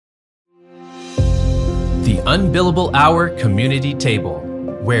Unbillable Hour Community Table,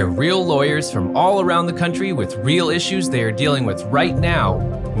 where real lawyers from all around the country with real issues they are dealing with right now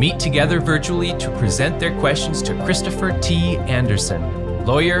meet together virtually to present their questions to Christopher T. Anderson,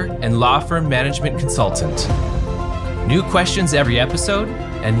 lawyer and law firm management consultant. New questions every episode,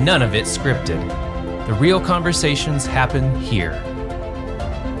 and none of it scripted. The real conversations happen here.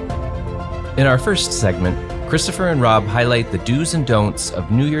 In our first segment, Christopher and Rob highlight the do's and don'ts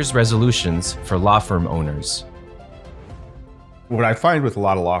of New Year's resolutions for law firm owners. What I find with a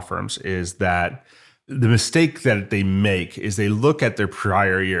lot of law firms is that the mistake that they make is they look at their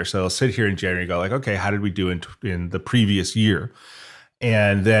prior year. So they'll sit here in January and go like, okay, how did we do in the previous year?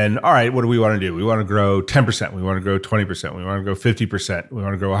 And then, all right, what do we want to do? We want to grow 10%. We want to grow 20%. We want to grow 50%. We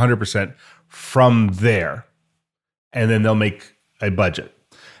want to grow 100% from there. And then they'll make a budget.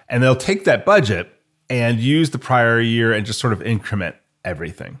 And they'll take that budget and use the prior year and just sort of increment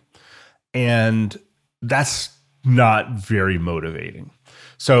everything. And that's not very motivating.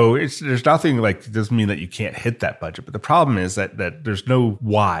 So there's nothing like, it doesn't mean that you can't hit that budget, but the problem is that there's no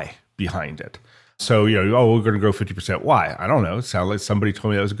why behind it. So, we're going to grow 50%. Why? I don't know. It sounded like somebody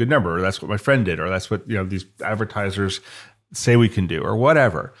told me that was a good number, or that's what my friend did, or that's what, these advertisers say we can do, or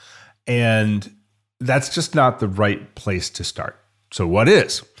whatever. And that's just not the right place to start. So what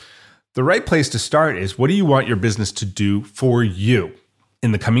is? The right place to start is, what do you want your business to do for you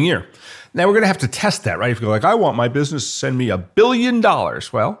in the coming year? Now, we're going to have to test that, right? If you're like, I want my business to send me $1 billion.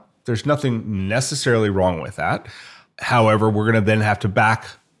 Well, there's nothing necessarily wrong with that. However, we're going to then have to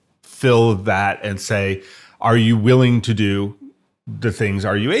backfill that and say, are you willing to do the things?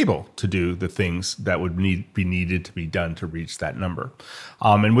 Are you able to do the things that would be needed to be done to reach that number?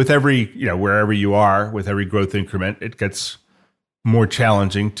 And with every, wherever you are, with every growth increment, it gets more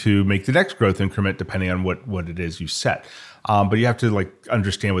challenging to make the next growth increment depending on what it is you set. But you have to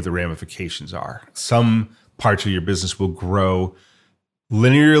understand what the ramifications are. Some parts of your business will grow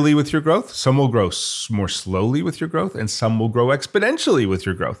linearly with your growth. Some will grow more slowly with your growth, and some will grow exponentially with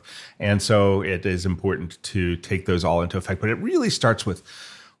your growth. And so it is important to take those all into effect. But it really starts with,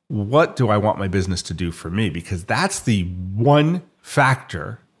 what do I want my business to do for me? Because that's the one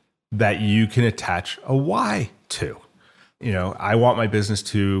factor that you can attach a why to. I want my business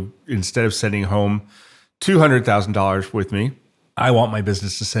to, instead of sending home $200,000 with me, I want my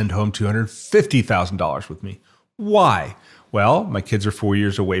business to send home $250,000 with me. Why? Well, my kids are 4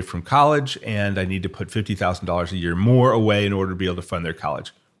 years away from college, and I need to put $50,000 a year more away in order to be able to fund their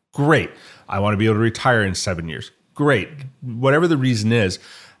college. Great. I want to be able to retire in 7 years. Great. Whatever the reason is,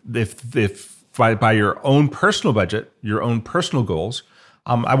 if by your own personal budget, your own personal goals,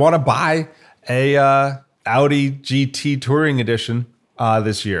 I want to buy a Audi GT Touring Edition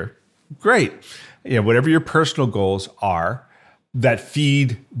this year. Great. Whatever your personal goals are that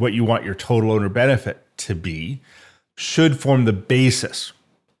feed what you want your total owner benefit to be should form the basis.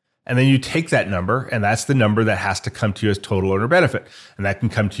 And then you take that number, and that's the number that has to come to you as total owner benefit. And that can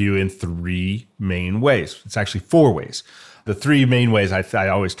come to you in three main ways. It's actually four ways. The three main ways I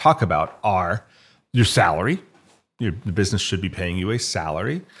always talk about are your salary. The business should be paying you a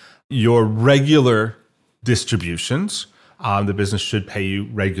salary. Your regular distributions. The business should pay you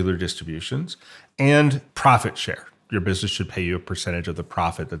regular distributions. And profit share. Your business should pay you a percentage of the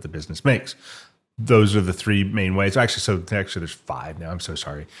profit that the business makes. Those are the three main ways. Actually, there's five now. I'm so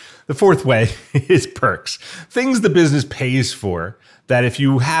sorry. The fourth way is perks. Things the business pays for that if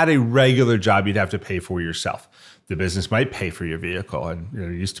you had a regular job, you'd have to pay for yourself. The business might pay for your vehicle. And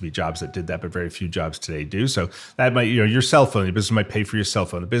there used to be jobs that did that, but very few jobs today do. So that might, your cell phone, the business might pay for your cell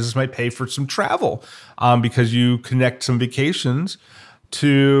phone. The business might pay for some travel because you connect some vacations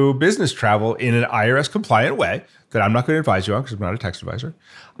to business travel in an IRS compliant way that I'm not going to advise you on because I'm not a tax advisor.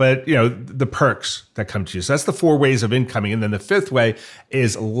 But the perks that come to you. So that's the four ways of incoming. And then the fifth way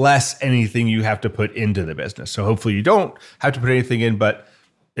is less anything you have to put into the business. So hopefully you don't have to put anything in, but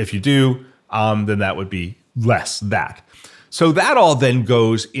if you do, then that would be less that. So that all then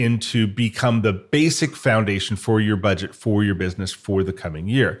goes into become the basic foundation for your budget, for your business, for the coming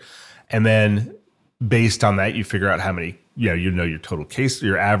year. And then based on that, you figure out how many, your total case,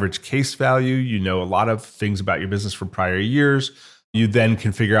 your average case value, a lot of things about your business from prior years. You then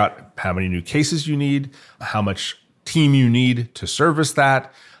can figure out how many new cases you need, how much team you need to service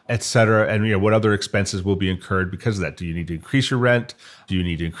that, et cetera. And what other expenses will be incurred because of that. Do you need to increase your rent? Do you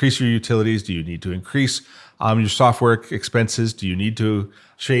need to increase your utilities? Do you need to increase your software expenses? Do you need to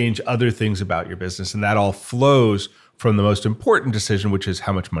change other things about your business? And that all flows from the most important decision, which is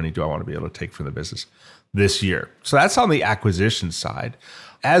how much money do I want to be able to take from the business this year? So that's on the acquisition side.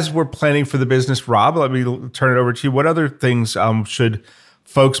 As we're planning for the business, Rob, let me turn it over to you. What other things should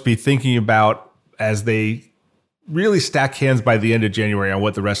folks be thinking about as they really stack hands by the end of January on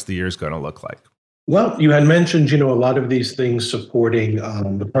what the rest of the year is going to look like? Well, you had mentioned, a lot of these things supporting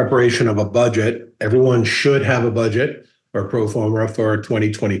the preparation of a budget. Everyone should have a budget or pro forma for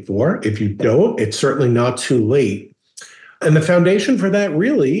 2024. If you don't, it's certainly not too late. And the foundation for that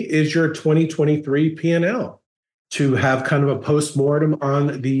really is your 2023 P&L. To have kind of a postmortem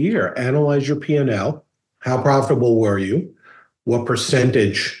on the year, analyze your P&L. How profitable were you? What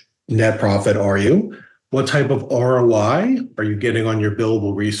percentage net profit are you? What type of ROI are you getting on your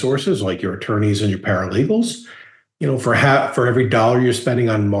billable resources, like your attorneys and your paralegals? For every dollar you're spending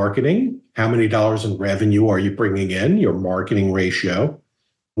on marketing, how many dollars in revenue are you bringing in, your marketing ratio?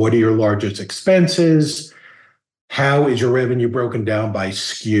 What are your largest expenses? How is your revenue broken down by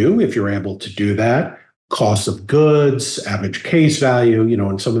SKU, if you're able to do that? Cost of goods, average case value,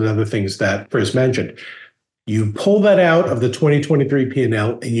 and some of the other things that Chris mentioned. You pull that out of the 2023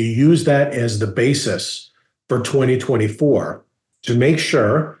 P&L and you use that as the basis for 2024 to make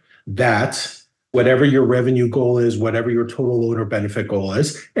sure that whatever your revenue goal is, whatever your total owner benefit goal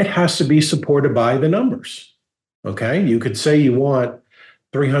is, it has to be supported by the numbers. Okay? You could say you want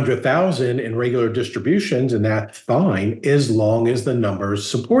 300,000 in regular distributions, and that's fine as long as the numbers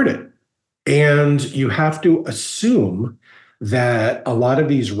support it. And you have to assume that a lot of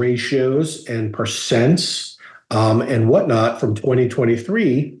these ratios and percents and whatnot from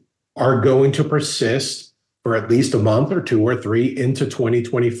 2023 are going to persist for at least a month or two or three into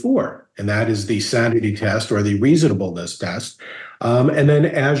 2024. And that is the sanity test or the reasonableness test. And then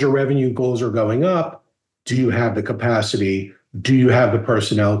as your revenue goals are going up, do you have the capacity? Do you have the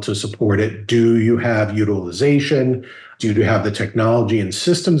personnel to support it? Do you have utilization? Do you have the technology and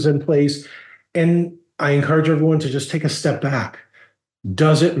systems in place? And I encourage everyone to just take a step back.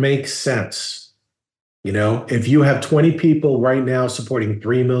 Does it make sense? If you have 20 people right now supporting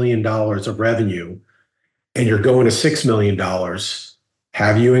 $3 million of revenue and you're going to $6 million,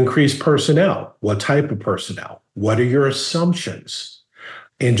 have you increased personnel? What type of personnel? What are your assumptions?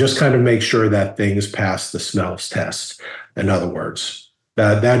 And just kind of make sure that things pass the smells test. In other words,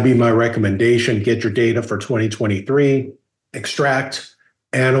 that'd be my recommendation. Get your data for 2023, extract,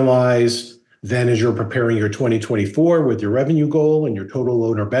 analyze. Then as you're preparing your 2024 with your revenue goal and your total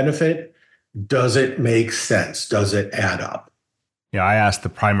owner benefit, does it make sense? Does it add up? Yeah, I asked the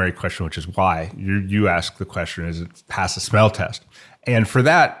primary question, which is why. You ask the question, is it pass the smell test? And for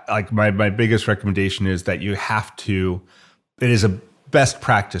that, like my biggest recommendation is that you have to, it is a best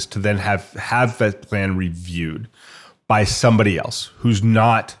practice to then have that plan reviewed by somebody else who's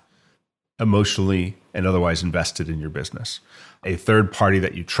not emotionally and otherwise invested in your business. A third party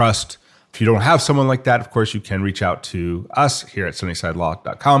that you trust. If you don't have someone like that, of course, you can reach out to us here at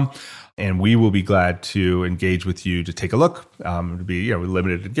sunnysidelaw.com, and we will be glad to engage with you to take a look. It'll be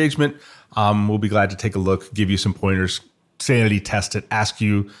limited engagement. We'll be glad to take a look, give you some pointers, sanity test it, ask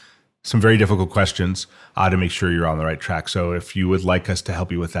you some very difficult questions to make sure you're on the right track. So if you would like us to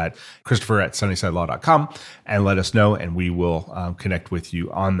help you with that, Christopher at sunnysidelaw.com, and let us know, and we will connect with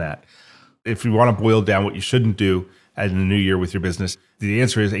you on that. If you want to boil down what you shouldn't do in the new year with your business, the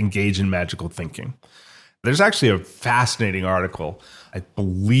answer is engage in magical thinking. There's actually a fascinating article. I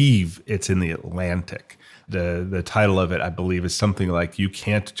believe it's in The Atlantic. The title of it, I believe, is something like, "You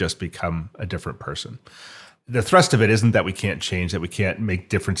Can't Just Become a Different Person." The thrust of it isn't that we can't change, that we can't make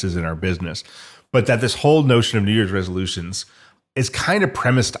differences in our business, but that this whole notion of New Year's resolutions is kind of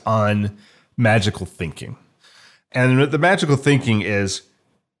premised on magical thinking. And the magical thinking is,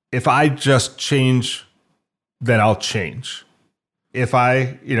 if I just change, then I'll change. If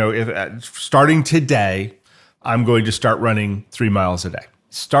starting today, I'm going to start running 3 miles a day.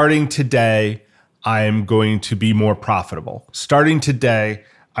 Starting today, I'm going to be more profitable. Starting today,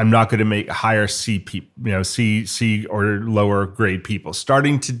 I'm not going to make higher C or lower grade people.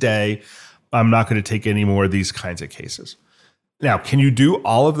 Starting today, I'm not going to take any more of these kinds of cases. Now, can you do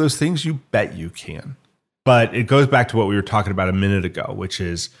all of those things? You bet you can. But it goes back to what we were talking about a minute ago, which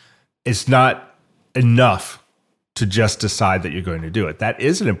is it's not enough to just decide that you're going to do it. That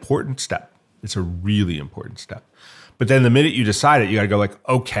is an important step. It's a really important step. But then the minute you decide it, you got to go like,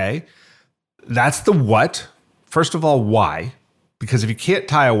 okay, that's the what. First of all, why? Because if you can't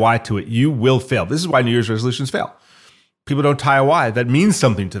tie a why to it, you will fail. This is why New Year's resolutions fail. People don't tie a why. That means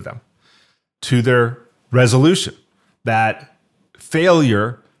something to them, to their resolution. That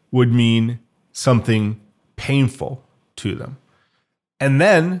failure would mean something painful to them. And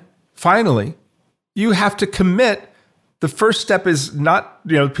then finally, you have to commit. The first step is not,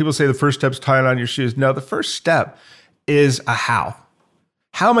 people say the first step is tying on your shoes. No, the first step is a how.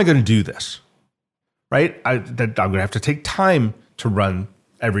 How am I going to do this? Right? I'm going to have to take time to run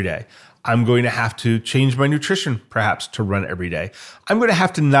every day. I'm going to have to change my nutrition, perhaps, to run every day. I'm going to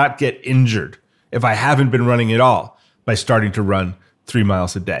have to not get injured if I haven't been running at all by starting to run 3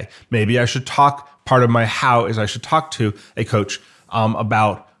 miles a day. Maybe I should talk, part of my how is I should talk to a coach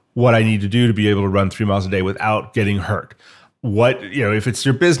about what I need to do to be able to run 3 miles a day without getting hurt. What, if it's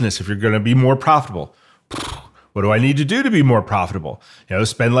your business, if you're going to be more profitable, what do I need to do to be more profitable?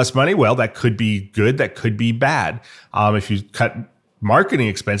 Spend less money. Well, that could be good. That could be bad. If you cut marketing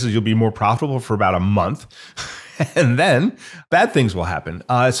expenses, you'll be more profitable for about a month. And then bad things will happen.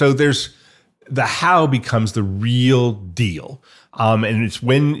 So there's the how becomes the real deal. And it's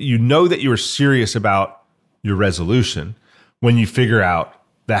when you know that you're serious about your resolution, when you figure out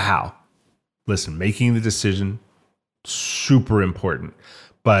the how. Listen, making the decision, super important.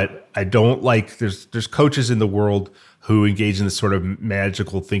 But I don't like, there's coaches in the world who engage in this sort of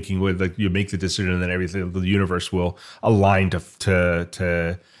magical thinking where you make the decision and then everything, the universe will align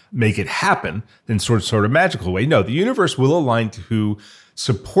to make it happen in sort of magical way. No, the universe will align to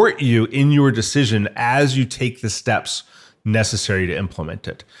support you in your decision as you take the steps necessary to implement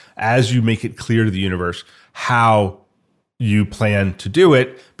it, as you make it clear to the universe how you plan to do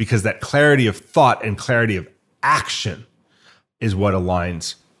it, because that clarity of thought and clarity of action is what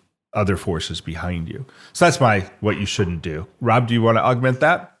aligns other forces behind you. So that's what you shouldn't do. Rob, do you want to augment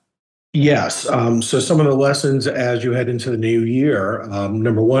that? Yes. So some of the lessons as you head into the new year,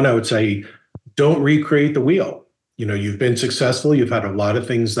 number one, I would say, don't recreate the wheel. You've been successful. You've had a lot of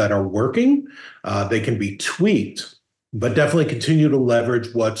things that are working. They can be tweaked, but definitely continue to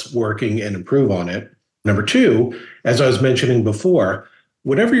leverage what's working and improve on it. Number two, as I was mentioning before,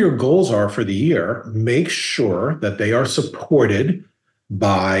 whatever your goals are for the year, make sure that they are supported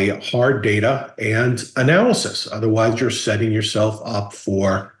by hard data and analysis. Otherwise, you're setting yourself up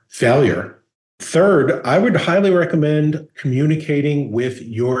for failure. Third, I would highly recommend communicating with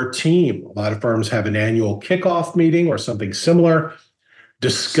your team. A lot of firms have an annual kickoff meeting or something similar.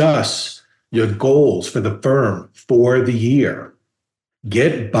 Discuss your goals for the firm for the year.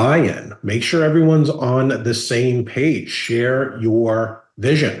 Get buy-in. Make sure everyone's on the same page. Share your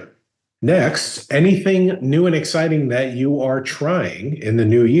vision. Next, anything new and exciting that you are trying in the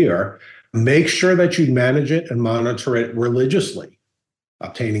new year, make sure that you manage it and monitor it religiously,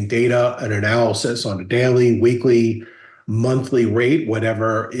 obtaining data and analysis on a daily, weekly, monthly rate,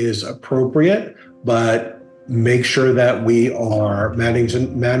 whatever is appropriate, but make sure that we are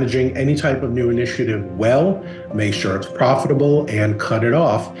managing any type of new initiative well, make sure it's profitable, and cut it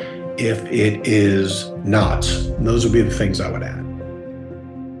off if it is not. Those would be the things I would add.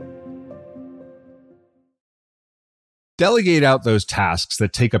 Delegate out those tasks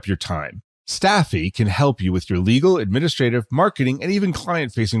that take up your time. Staffy can help you with your legal, administrative, marketing, and even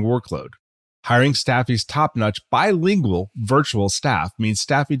client-facing workload. Hiring Staffy's top-notch bilingual virtual staff means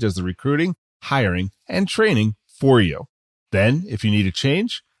Staffy does the recruiting, hiring, and training for you. Then, if you need a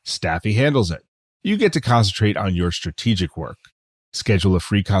change, Staffy handles it. You get to concentrate on your strategic work. Schedule a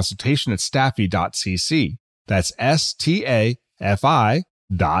free consultation at staffy.cc. That's STAFI.cc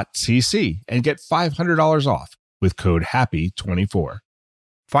and get $500 off with code HAPPY24.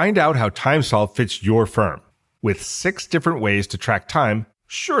 Find out how TimeSolve fits your firm. With 6 different ways to track time,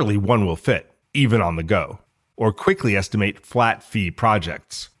 surely one will fit, even on the go. Or quickly estimate flat fee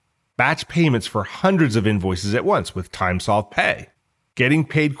projects. Batch payments for hundreds of invoices at once with TimeSolve Pay. Getting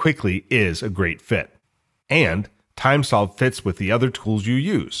paid quickly is a great fit. And TimeSolve fits with the other tools you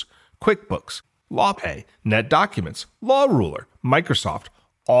use. QuickBooks, LawPay, NetDocuments, LawRuler, Microsoft,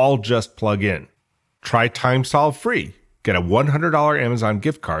 all just plug in. Try TimeSolve free. Get a $100 Amazon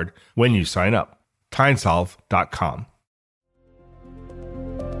gift card when you sign up. TimeSolve.com.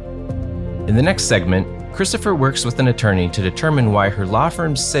 In the next segment, Christopher works with an attorney to determine why her law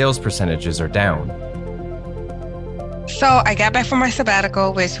firm's sales percentages are down. So I got back from my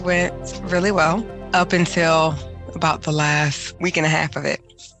sabbatical, which went really well up until about the last week and a half of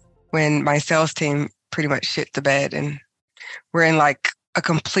it, when my sales team pretty much shit the bed and we're in like a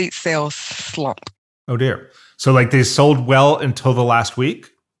complete sales slump. Oh dear. So they sold well until the last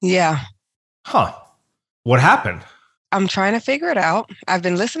week? Yeah. Huh. What happened? I'm trying to figure it out. I've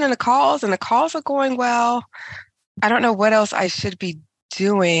been listening to calls and the calls are going well. I don't know what else I should be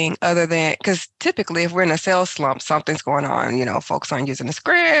doing other than, because typically if we're in a sales slump, something's going on. Folks aren't using the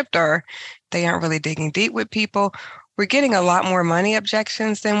script or they aren't really digging deep with people. We're getting a lot more money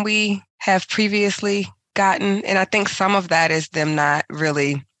objections than we have previously gotten. And I think some of that is them not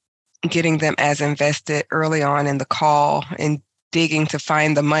really getting them as invested early on in the call and digging to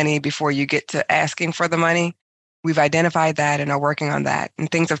find the money before you get to asking for the money. We've identified that and are working on that. And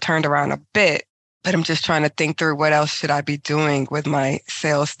things have turned around a bit, But I'm just trying to think through what else should I be doing with my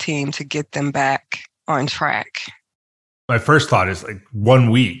sales team to get them back on track. My first thought is like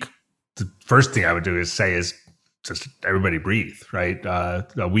 1 week. The first thing I would do is say is just everybody breathe, right?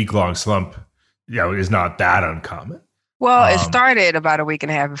 A week-long slump, is not that uncommon. Well, it started about a week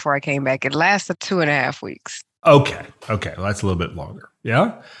and a half before I came back. It lasted 2.5 weeks. Okay. Well, that's a little bit longer.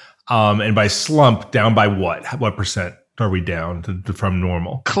 Yeah. And by slump, down by what? What percent are we down from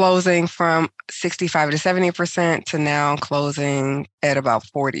normal? Closing from 65 to 70% to now closing at about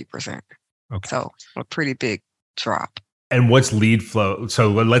 40%. Okay. So a pretty big drop. And what's lead flow? So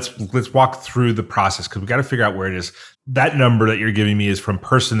let's walk through the process because we got to figure out where it is. That number that you're giving me is from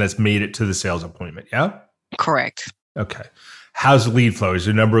person that's made it to the sales appointment. Yeah. Correct. Okay. How's lead flow? Is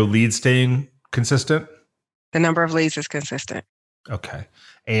your number of leads staying consistent? The number of leads is consistent. Okay.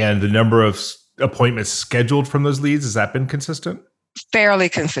 And the number of appointments scheduled from those leads, has that been consistent? Fairly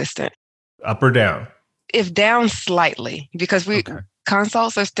consistent. Up or down? If down slightly, because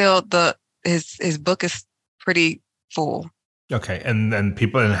consults are still his book is pretty full. Okay. And then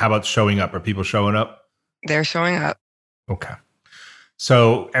how about showing up? Are people showing up? They're showing up. Okay.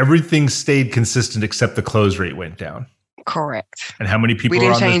 So everything stayed consistent except the close rate went down. Correct. And how many people we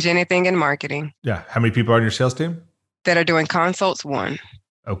didn't change anything in marketing. Yeah. How many people are on your sales team? That are doing consults? 1.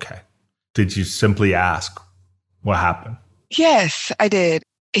 Okay. Did you simply ask what happened? Yes, I did.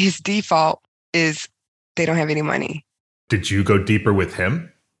 His default is they don't have any money. Did you go deeper with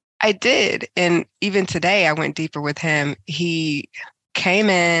him? I did. And even today, I went deeper with him. He came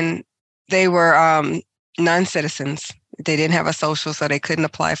in. They were non-citizens. They didn't have a social, so they couldn't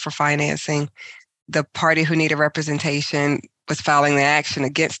apply for financing. The party who needed representation was filing the action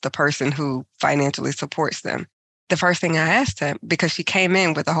against the person who financially supports them. The first thing I asked him, because she came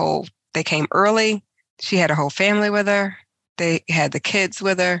in with they came early. She had her whole family with her. They had the kids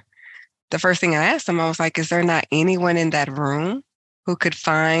with her. The first thing I asked him, I was like, is there not anyone in that room who could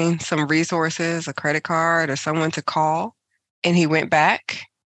find some resources, a credit card or someone to call? And he went back.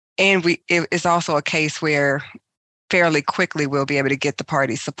 And it's also a case where fairly quickly we'll be able to get the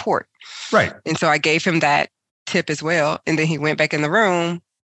party's support. Right. And so I gave him that tip as well. And then he went back in the room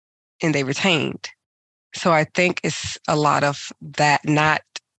and they retained. So I think it's a lot of that, not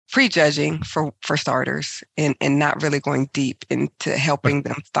prejudging for starters and not really going deep into helping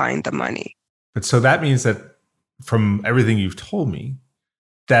them find the money. But so that means that from everything you've told me,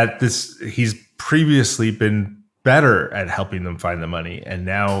 that he's previously been better at helping them find the money and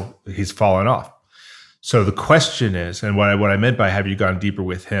now he's fallen off. So the question is, and what I meant by have you gone deeper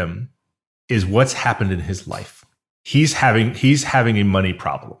with him is what's happened in his life. He's having a money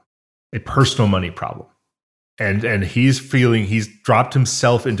problem, a personal money problem. And he's feeling he's dropped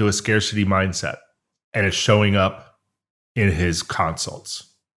himself into a scarcity mindset and it's showing up in his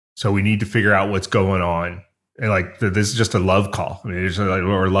consults. So we need to figure out what's going on. And this is just a love call. I mean, it's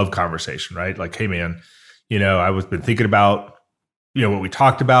or a love conversation, right? Like, hey man, I've been thinking about, what we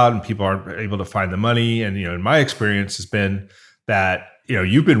talked about and people aren't able to find the money. And, in my experience has been that,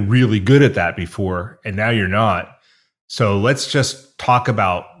 you've been really good at that before and now you're not. So let's just talk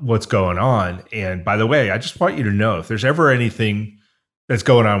about what's going on. And by the way, I just want you to know if there's ever anything that's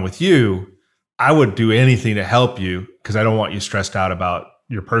going on with you, I would do anything to help you because I don't want you stressed out about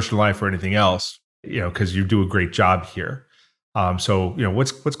your personal life or anything else, because you do a great job here. So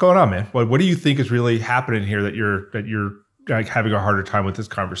what's going on, man? What do you think is really happening here that you're like having a harder time with this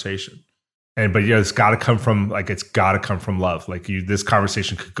conversation? But it's got to come from love. This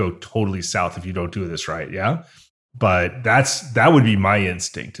conversation could go totally south if you don't do this right. Yeah. But that would be my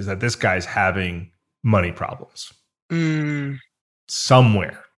instinct is that this guy's having money problems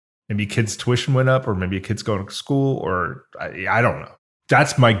somewhere. Maybe kids' tuition went up, or maybe a kid's going to school, or I don't know.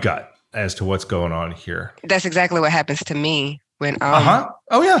 That's my gut as to what's going on here. That's exactly what happens to me when I'm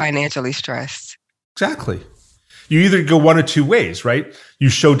financially stressed. Exactly. You either go one of two ways, right? You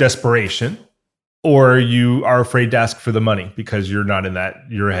show desperation, or you are afraid to ask for the money because you're not in that,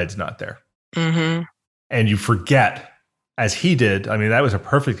 your head's not there. Mm-hmm. And you forget, as he did, I mean, that was a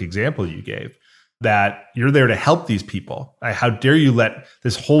perfect example you gave, that you're there to help these people. How dare you let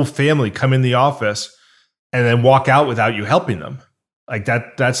this whole family come in the office and then walk out without you helping them?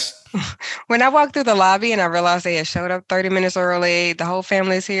 That's... When I walked through the lobby and I realized they had showed up 30 minutes early, the whole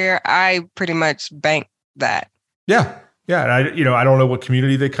family's here, I pretty much banked that. Yeah. Yeah. And I don't know what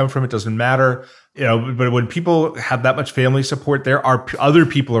community they come from. It doesn't matter. But when people have that much family support, there are other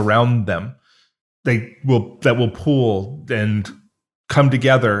people around them that will pool and come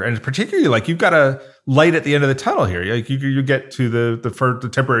together. And particularly you've got a light at the end of the tunnel here. You get to the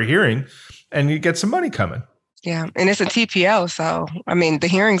temporary hearing and you get some money coming. Yeah. And it's a TPO. So, the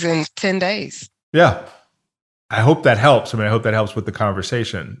hearing's in 10 days. Yeah. I hope that helps. I mean, I hope that helps with the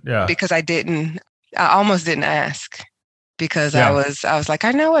conversation. Yeah. Because I almost didn't ask because I was like,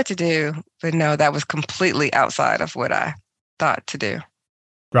 I know what to do. But no, that was completely outside of what I thought to do.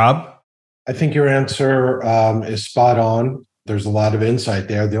 Rob? I think your answer is spot on. There's a lot of insight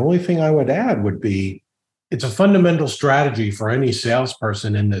there. The only thing I would add would be it's a fundamental strategy for any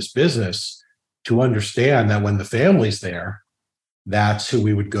salesperson in this business to understand that when the family's there, that's who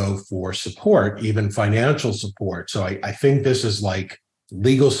we would go for support, even financial support. So I think this is like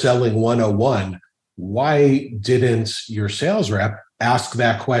legal selling 101. Why didn't your sales rep ask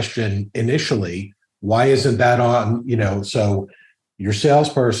that question initially? Why isn't that on, so your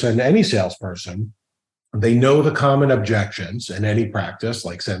salesperson, any salesperson, they know the common objections in any practice,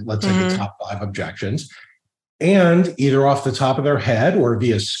 like said, let's say the top 5 objections. And either off the top of their head or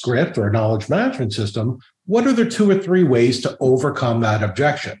via script or a knowledge management system, what are the 2 or 3 ways to overcome that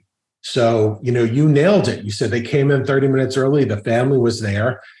objection? So, you nailed it. You said they came in 30 minutes early, the family was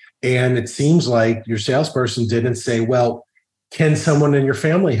there. And it seems like your salesperson didn't say, well, can someone in your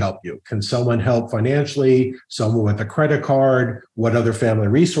family help you? Can someone help financially? Someone with a credit card? What other family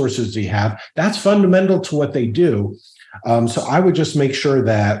resources do you have? That's fundamental to what they do. So I would just make sure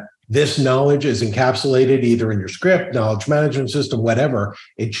that this knowledge is encapsulated either in your script, knowledge management system, whatever.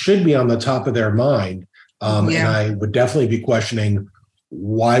 It should be on the top of their mind. And I would definitely be questioning,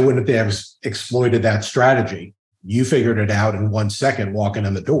 why wouldn't they have exploited that strategy? You figured it out in 1 second walking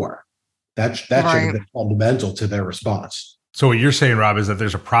in the door. That should have been fundamental to their response. So what you're saying, Rob, is that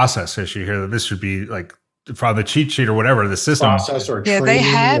there's a process issue here, that this should be like from the cheat sheet or whatever, the system. Process or training. They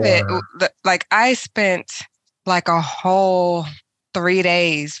have it. Like I spent like a whole 3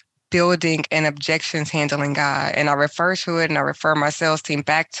 days building an objections handling guide, and I refer to it and I refer my sales team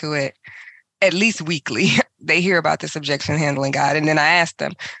back to it at least weekly. They hear about this objection handling guide, and then I ask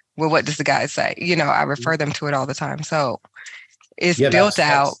them, well, what does the guide say? I refer them to it all the time. So it's built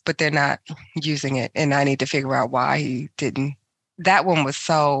out, but they're not using it. And I need to figure out why he didn't. That one was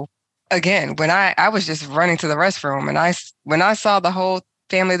so, again, when I was just running to the restroom, and when I saw the whole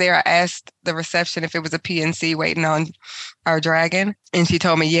family there, I asked the reception if it was a PNC waiting on our dragon. And she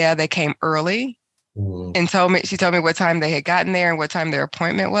told me, yeah, they came early. And she told me what time they had gotten there and what time their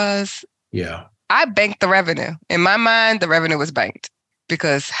appointment was. Yeah. I banked the revenue. In my mind, the revenue was banked,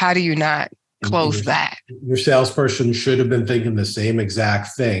 because how do you not close that? Your salesperson should have been thinking the same exact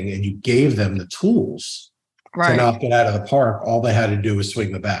thing, and you gave them the tools to knock it out of the park. All they had to do was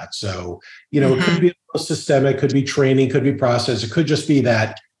swing the bat. So, it could be systemic, could be training, could be process. It could just be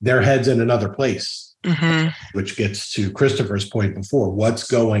that their head's in another place, which gets to Christopher's point before, what's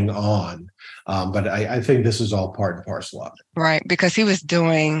going on. But I think this is all part and parcel of it. Right, because he was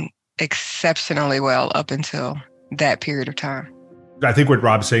doing exceptionally well up until that period of time. I think what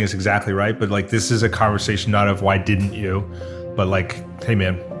Rob's saying is exactly right. But like, this is a conversation not of why didn't you, but like, hey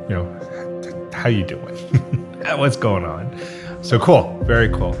man, how you doing? What's going on? So cool. Very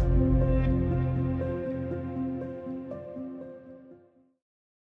cool.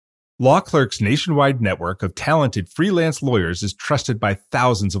 Law Clerk's nationwide network of talented freelance lawyers is trusted by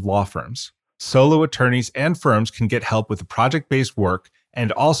thousands of law firms. Solo attorneys and firms can get help with project-based work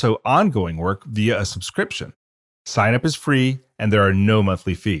and also ongoing work via a subscription. Sign up is free, and there are no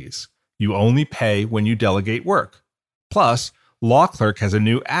monthly fees. You only pay when you delegate work. Plus, Law Clerk has a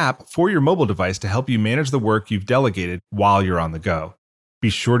new app for your mobile device to help you manage the work you've delegated while you're on the go. Be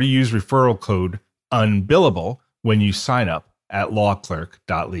sure to use referral code UNBILLABLE when you sign up at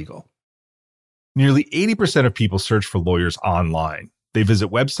lawclerk.legal. Nearly 80% of people search for lawyers online. They visit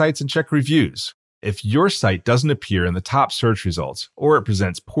websites and check reviews. If your site doesn't appear in the top search results or it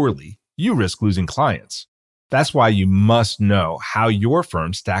presents poorly, you risk losing clients. That's why you must know how your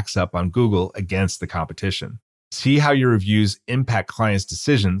firm stacks up on Google against the competition. See how your reviews impact clients'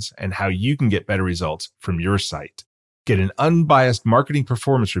 decisions and how you can get better results from your site. Get an unbiased marketing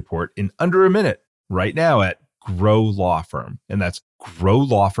performance report in under a minute right now at Grow Law Firm. And that's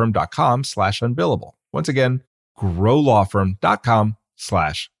growlawfirm.com/unbillable. Once again,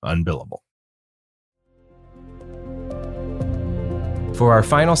 growlawfirm.com/unbillable. For our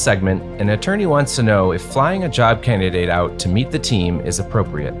final segment, an attorney wants to know if flying a job candidate out to meet the team is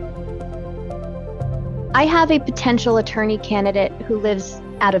appropriate. I have a potential attorney candidate who lives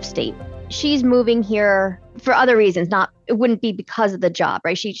out of state. She's moving here for other reasons, it wouldn't be because of the job,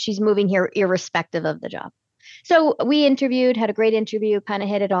 right? She's moving here irrespective of the job. So we interviewed, had a great interview, kind of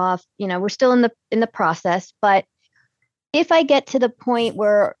hit it off. We're still in the process, but if I get to the point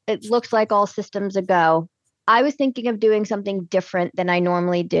where it looks like all systems a go, I was thinking of doing something different than I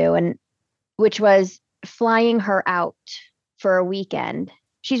normally do, and which was flying her out for a weekend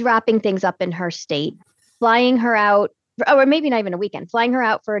she's wrapping things up in her state, flying her out, or maybe not even a weekend, flying her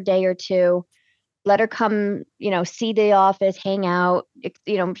out for a day or two, let her come, see the office, hang out,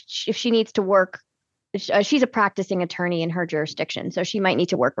 if she needs to work. She's a practicing attorney in her jurisdiction, so she might need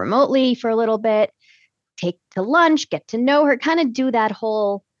to work remotely for a little bit, take to lunch, get to know her, kind of do that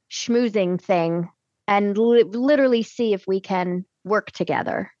whole schmoozing thing and literally see if we can work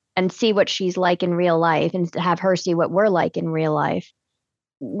together and see what she's like in real life and have her see what we're like in real life.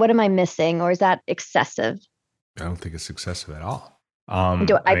 What am I missing? Or is that excessive? I don't think it's excessive at all.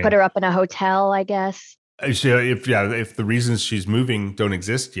 I put her up in a hotel, I guess? If the reasons she's moving don't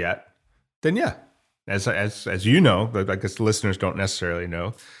exist yet, then yeah. As you know, but I guess the listeners don't necessarily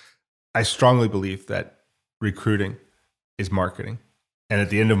know, I strongly believe that recruiting is marketing. And at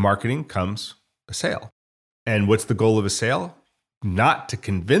the end of marketing comes a sale. And what's the goal of a sale? Not to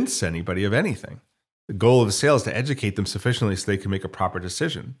convince anybody of anything. The goal of a sale is to educate them sufficiently so they can make a proper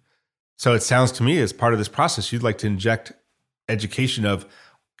decision. So it sounds to me as part of this process, you'd like to inject education of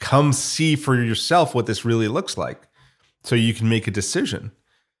come see for yourself what this really looks like so you can make a decision.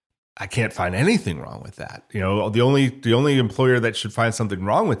 I can't find anything wrong with that. The only employer that should find something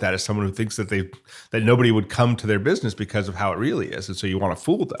wrong with that is someone who thinks that nobody would come to their business because of how it really is. And so you want to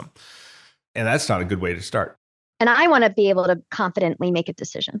fool them. And that's not a good way to start. And I want to be able to confidently make a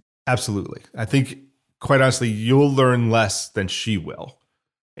decision. Absolutely. I think, quite honestly, you'll learn less than she will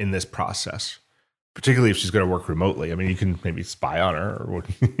in this process, particularly if she's going to work remotely. I mean, you can maybe spy on her or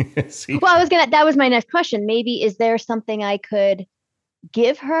see. Well, that was my next question. Maybe, is there something I could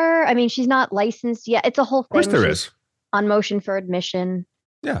give her? I mean, she's not licensed yet. It's a whole thing. Of course there is. On motion for admission.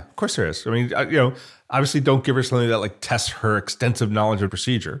 Yeah, of course there is. I mean, obviously don't give her something that tests her extensive knowledge of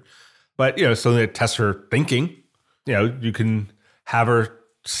procedure, but, something that tests her thinking. You can have her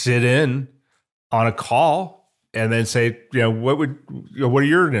sit in on a call and then say, what are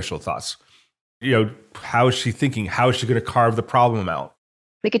your initial thoughts? How is she thinking? How is she going to carve the problem out?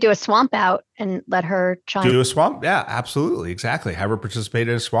 We could do a swamp out and let her chime. Do a swamp? Yeah, absolutely. Exactly. Have her participate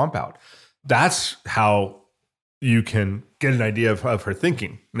in a swamp out. That's how you can get an idea of her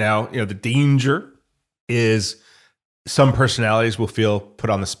thinking. Now, the danger is some personalities will feel put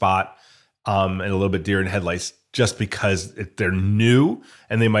on the spot and a little bit deer in headlights just because they're new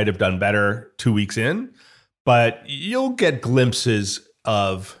and they might have done better 2 weeks in. But you'll get glimpses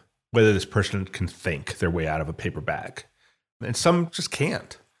of whether this person can think their way out of a paper bag. And some just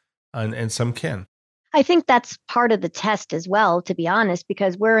can't, and some can. I think that's part of the test as well, to be honest,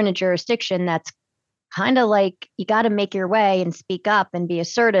 because we're in a jurisdiction that's kind of like you got to make your way and speak up and be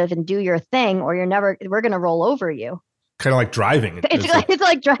assertive and do your thing, or we're going to roll over you. Kind of like driving. It's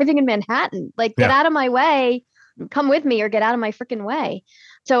like driving in Manhattan. Get out of my way, come with me, or get out of my freaking way.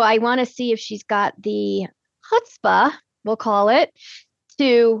 So I want to see if she's got the chutzpah, we'll call it,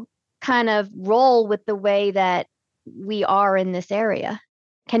 to kind of roll with the way that we are in this area.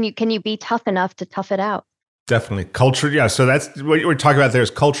 Can you be tough enough to tough it out? Definitely. Culture. Yeah. So that's what we're talking about there is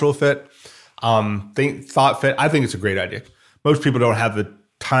cultural fit, thought fit. I think it's a great idea. Most people don't have the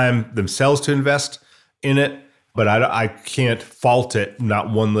time themselves to invest in it, but I can't fault it. Not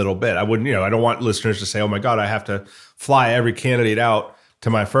one little bit. I wouldn't, I don't want listeners to say, oh my God, I have to fly every candidate out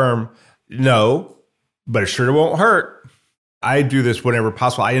to my firm. No, but it sure won't hurt. I do this whenever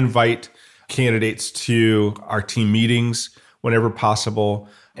possible. I invite candidates to our team meetings whenever possible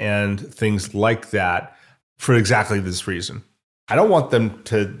and things like that for exactly this reason. I don't want them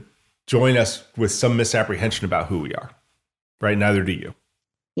to join us with some misapprehension about who we are, right? Neither do you.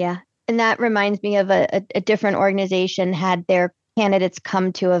 Yeah. And that reminds me of a different organization had their candidates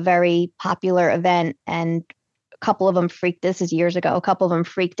come to a very popular event, and a couple of them this is years ago, a couple of them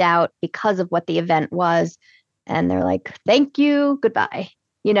freaked out because of what the event was. And they're like, thank you, goodbye.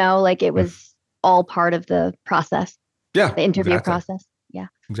 It was all part of the process. Yeah. The interview process. Yeah.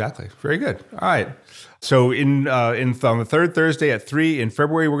 Exactly. Very good. All right. So on the third Thursday at 3 in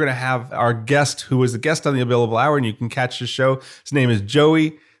February, we're going to have our guest who was the guest on the Unbillable Hour, and you can catch the show. His name is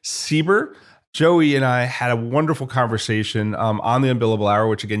Joey Sieber. Joey and I had a wonderful conversation on the Unbillable Hour,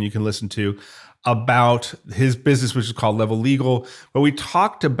 which again, you can listen to, about his business, which is called Level Legal. But we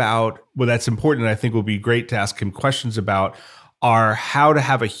talked about what that's important, and I think will be great to ask him questions about, are how to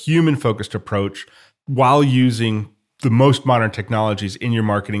have a human-focused approach while using the most modern technologies in your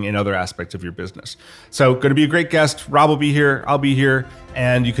marketing and other aspects of your business. So going to be a great guest. Rob will be here. I'll be here.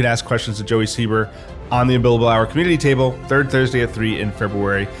 And you can ask questions to Joey Sieber on the Unbillable Hour community table, third Thursday at 3 in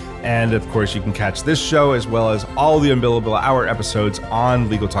February. And of course, you can catch this show as well as all the Unbillable Hour episodes on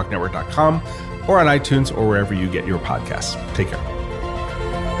LegalTalkNetwork.com or on iTunes or wherever you get your podcasts. Take care.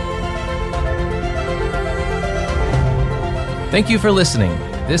 Thank you for listening.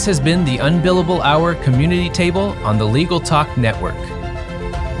 This has been the Unbillable Hour Community Table on the Legal Talk Network.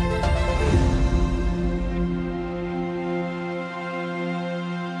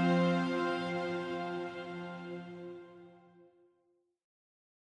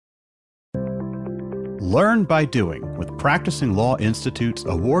 Learn by doing with Practicing Law Institute's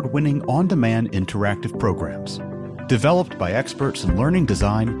award-winning on-demand interactive programs. Developed by experts in learning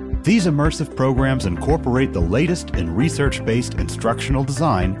design, these immersive programs incorporate the latest in research-based instructional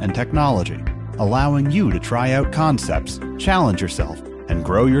design and technology, allowing you to try out concepts, challenge yourself, and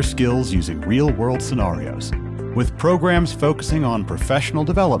grow your skills using real-world scenarios. With programs focusing on professional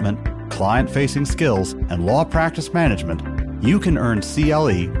development, client-facing skills, and law practice management, you can earn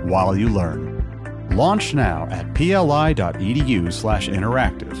CLE while you learn. Launch now at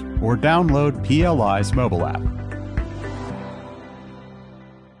pli.edu/interactive or download PLI's mobile app.